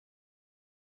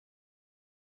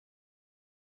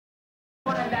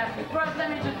gonna dance. First, let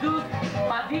me introduce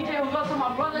my DJ who's also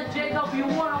my brother,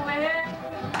 JW1 over here.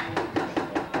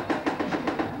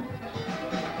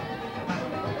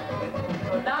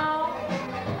 So now,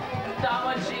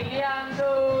 estamos chileando.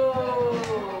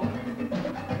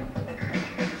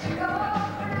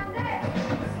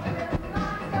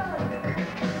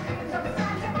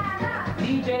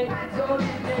 DJ, go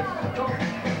DJ, go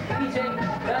DJ,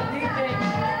 the DJ.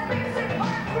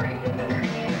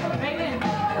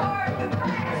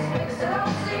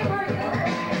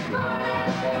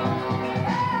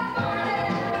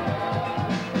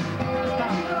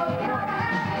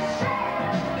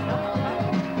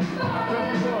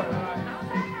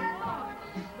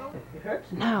 It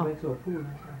hurts? No. Went to a pool. It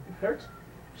hurts?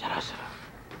 Shut up.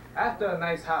 After a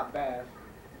nice hot bath.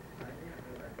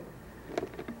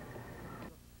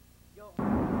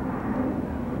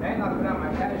 They ain't gonna put on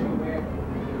my casual wear.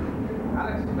 I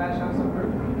like to splash on some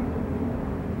perfume.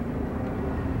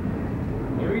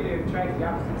 It really attracts the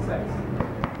opposite sex.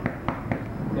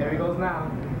 There he goes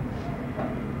now.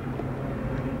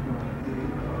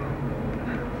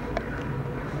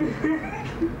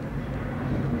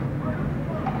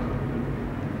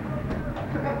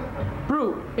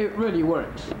 Prove it really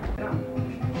works.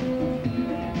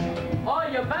 Oh,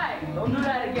 you're back. Don't do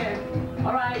that again.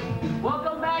 All right,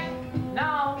 welcome back.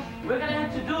 Now we're gonna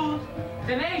introduce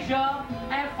Denasia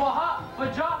and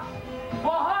Fajardo.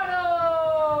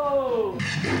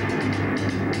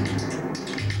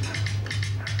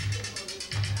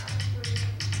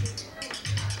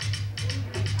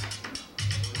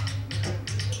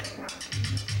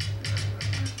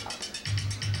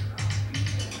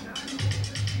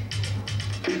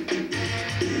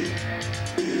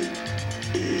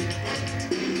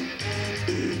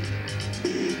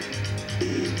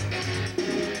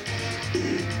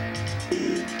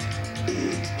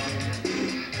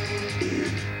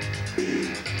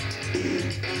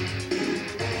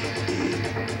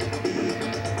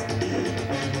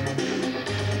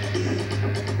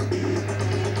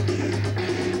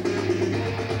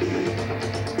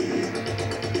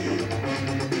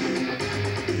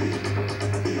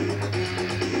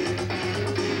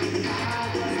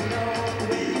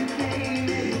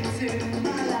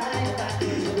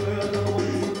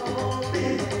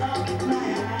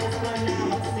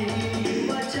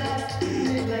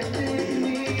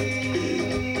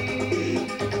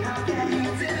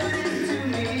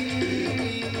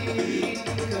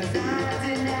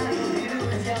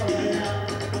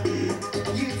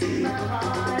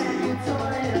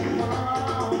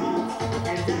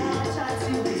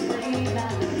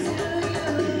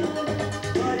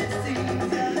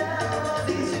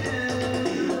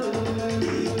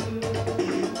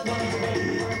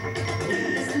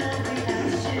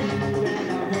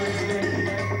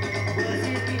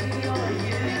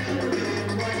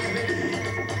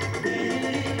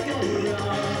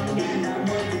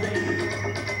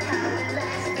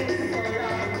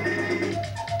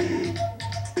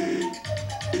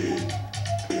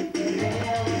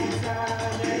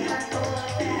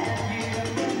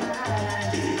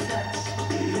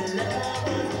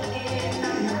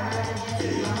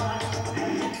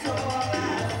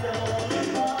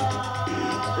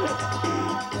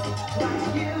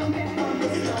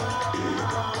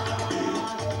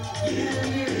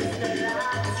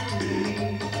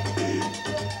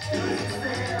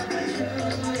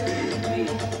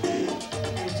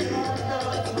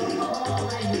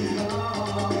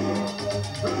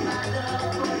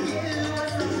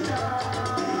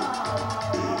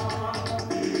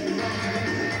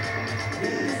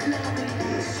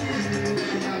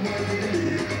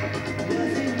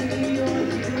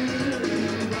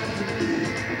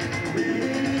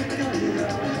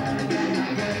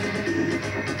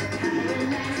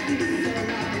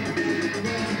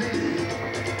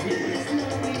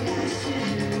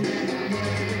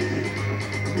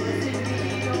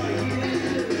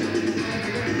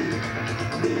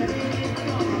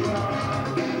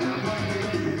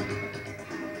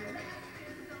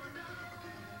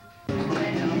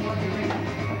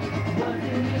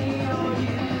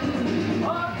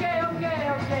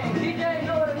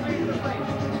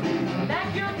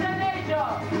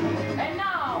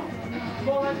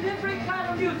 Different kind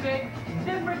of music,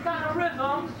 different kind of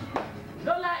rhythms,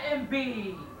 don't let him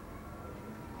be.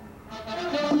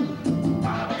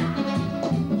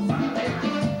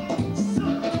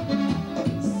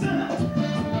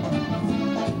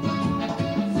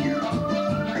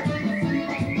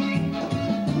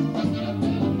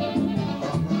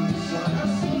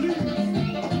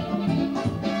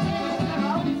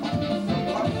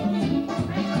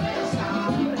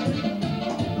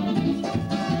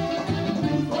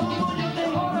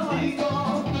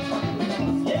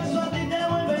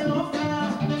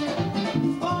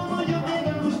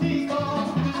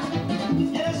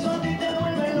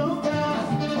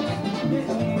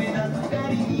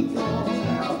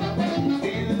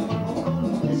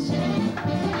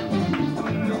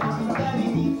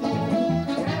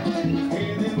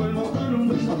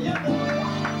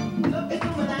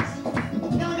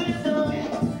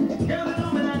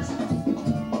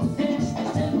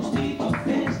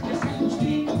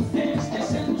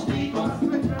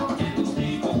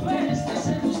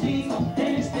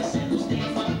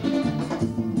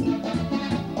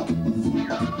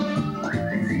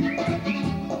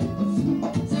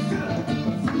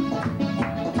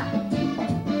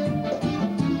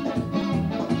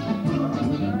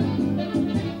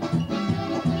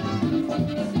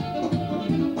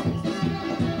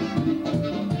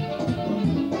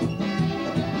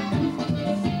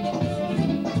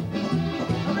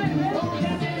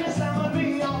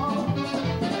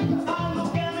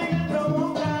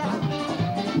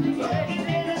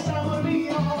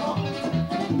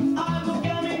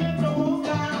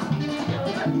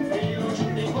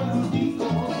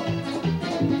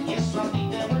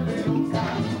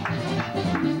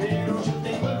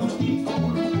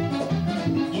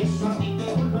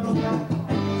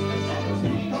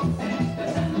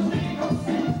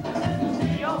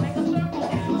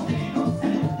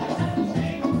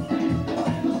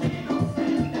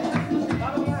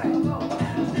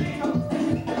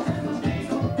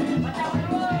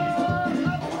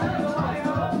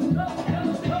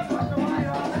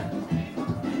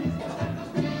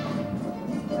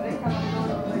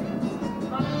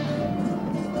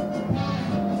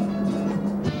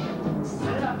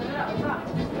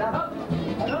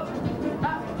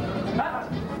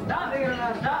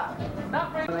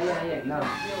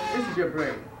 This is your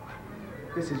brain.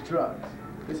 This is drugs.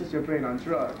 This is your brain on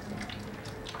drugs.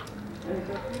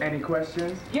 Any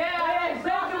questions? Yeah,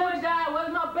 exactly what that.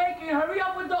 Where's my bacon? Hurry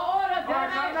up with the order,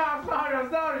 damn it. I'm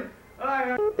sorry.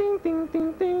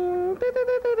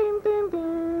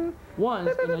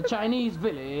 Once in a Chinese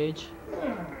village.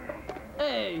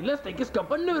 Hey, let's take a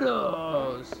cup of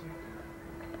noodles.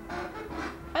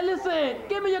 Hey, listen,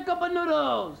 give me your cup of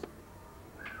noodles.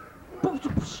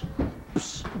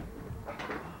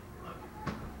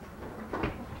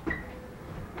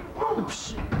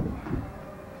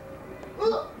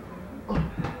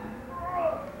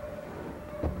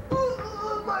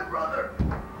 My brother.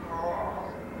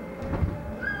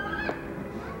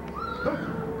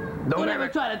 Don't ever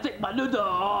try to take my noodles.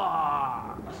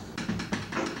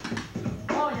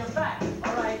 Oh, you're back.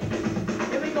 All right.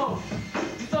 Here we go.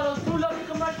 You saw those two lovely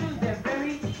commercials? They're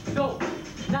very dope.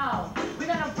 Now, we're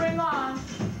going to bring on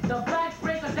the Black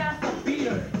Breaker Dancer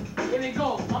Beater. Here we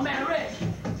go. My man Rich.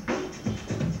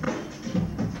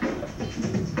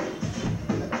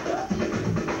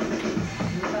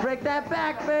 Break that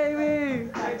back, baby.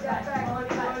 Break that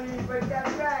back, honey. Break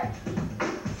that back.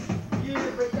 Yeah,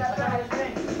 break that back.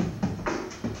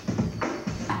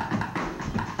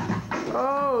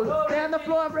 Oh, stay on the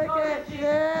floor, break it.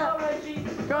 Yeah. Go, Richie.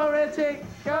 Go, Richie.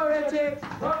 Go, Richie.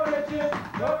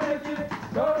 Go, Richie.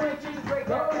 Go, Richie. Break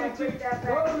that back. Break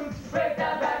that back. Break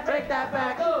that back. Break that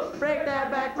back. Go. Break that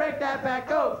back. Break that back.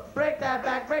 Go. Break that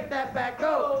back. Break that back.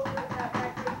 Go. Break that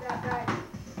back. Break that back.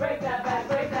 Break that back.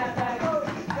 Break that back. Go.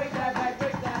 Break that back.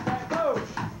 Break that back. Go.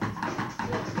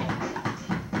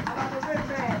 How about the rib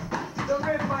man? The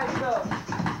rib myself.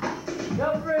 The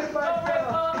rib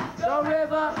myself. Go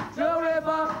river. Go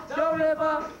river. Go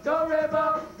river. Go river.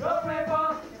 Go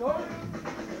river. Go river.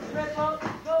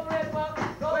 Go river.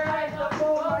 Go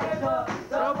river.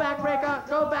 Go back breaker.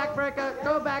 Go back breaker.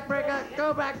 Go back breaker.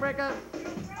 Go back breaker.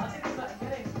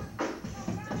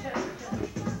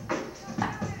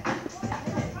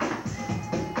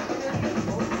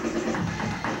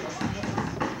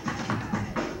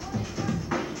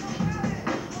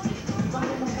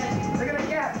 Look at the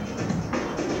gap.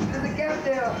 There's a gap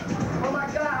there. Oh my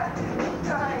God.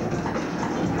 Time.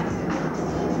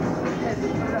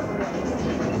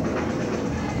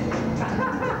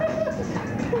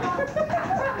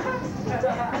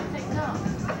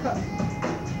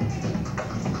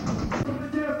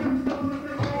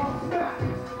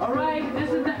 All right, this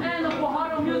is the end of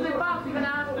Fajardo Music Box. You're gonna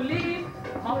have to leave.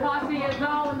 My posse is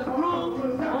now in the crew.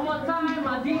 One more time,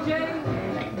 my DJ,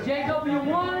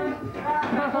 JW1.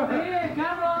 Over here,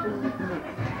 camera.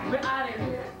 We're out of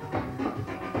here.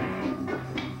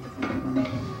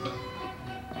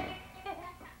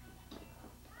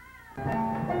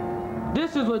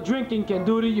 This is what drinking can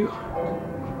do to you.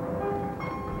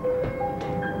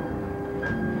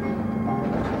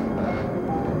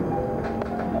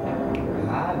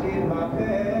 I did my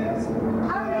best.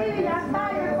 I'm leaving, I'm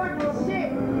tired of fucking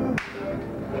shit.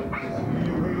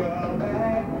 We are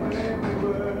back where we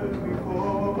were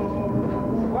before.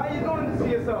 Why are you doing this to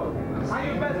yourself? I'm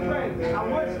your best friend. I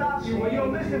won't stop you when you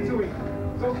don't listen to it.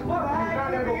 So fuck you,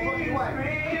 trying to go fuck your wife.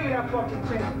 Give me that fucking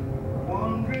chain.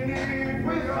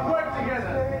 We used to work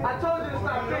together. I told you to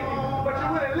stop drinking, but you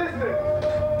wouldn't listen.